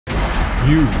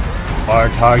You are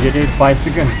targeted by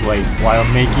second place while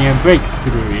making a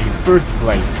breakthrough in first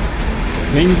place.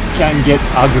 Things can get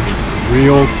ugly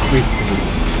real quickly.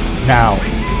 Now,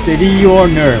 steady your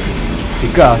nerves,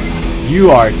 because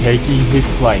you are taking his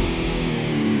place.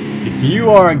 If you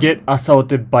are get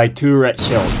assaulted by 2 red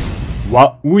shells,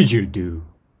 what would you do?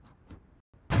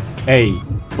 A.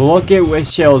 Block it with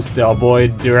shells to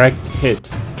avoid direct hit.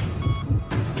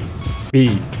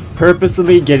 B.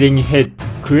 Purposely getting hit,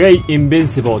 create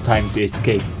invincible time to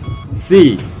escape.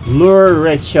 C. Lure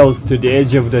red shells to the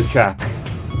edge of the track.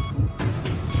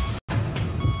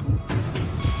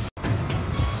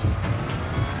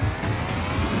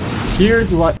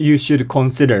 Here's what you should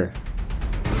consider.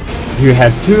 You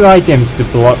had 2 items to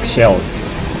block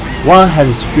shells. One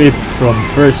had stripped from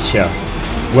first shell.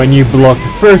 When you blocked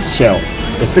first shell,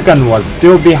 the second was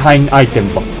still behind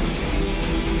item box.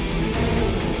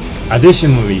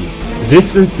 Additionally, the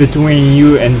distance between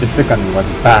you and the second was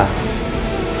vast.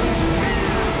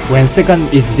 When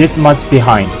second is this much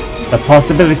behind, the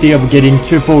possibility of getting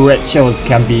triple red shells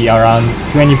can be around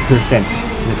 20%.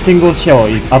 The single shell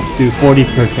is up to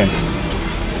 40%.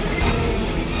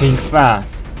 Think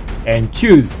fast and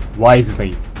choose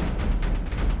wisely.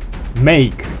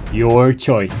 Make your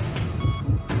choice.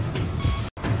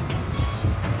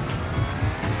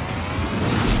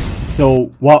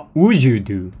 So what would you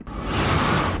do?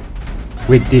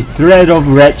 With the threat of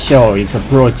red shell is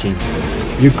approaching,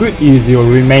 you could use your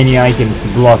remaining items to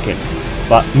block it,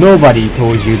 but nobody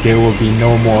told you there will be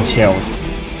no more shells.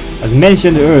 As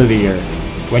mentioned earlier,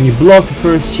 when you blocked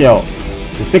first shell,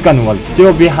 the second was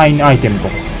still behind item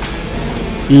box.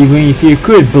 Even if you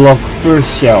could block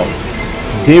first shell,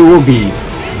 there will be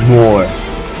more.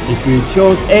 If you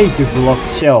chose A to block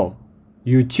shell,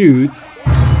 you choose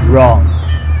wrong.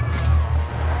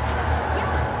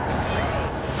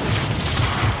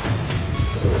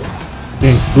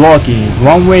 Since blocking is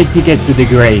one-way ticket to the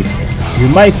grave, you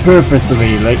might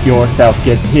purposely let yourself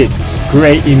get hit to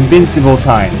create invincible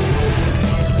time.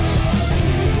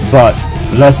 But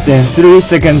less than 3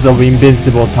 seconds of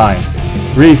invincible time,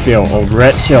 refill of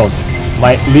red shells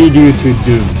might lead you to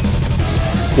doom.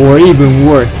 Or even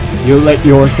worse, you let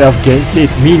yourself get hit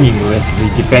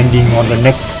meaninglessly depending on the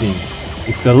next scene.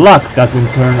 If the luck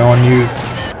doesn't turn on you,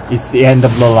 it's the end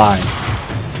of the line.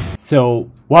 So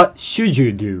what should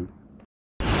you do?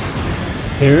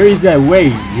 There is a way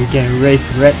you can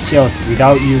erase red shells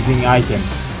without using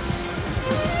items.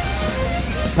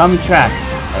 Some track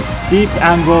a steep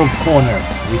angle corner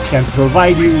which can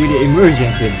provide you with an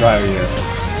emergency barrier.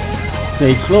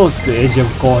 Stay close to the edge of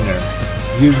corner.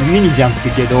 Use mini jump to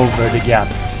get over the gap.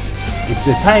 If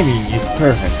the timing is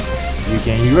perfect, you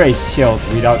can erase shells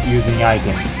without using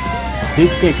items.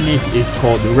 This technique is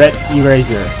called red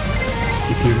eraser.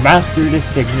 If you master this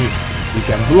technique, you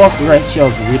can block red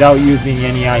shells without using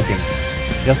any items,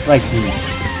 just like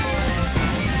these.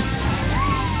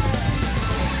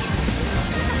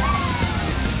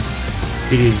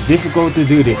 It is difficult to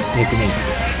do this technique,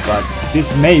 but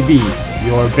this may be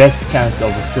your best chance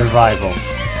of survival.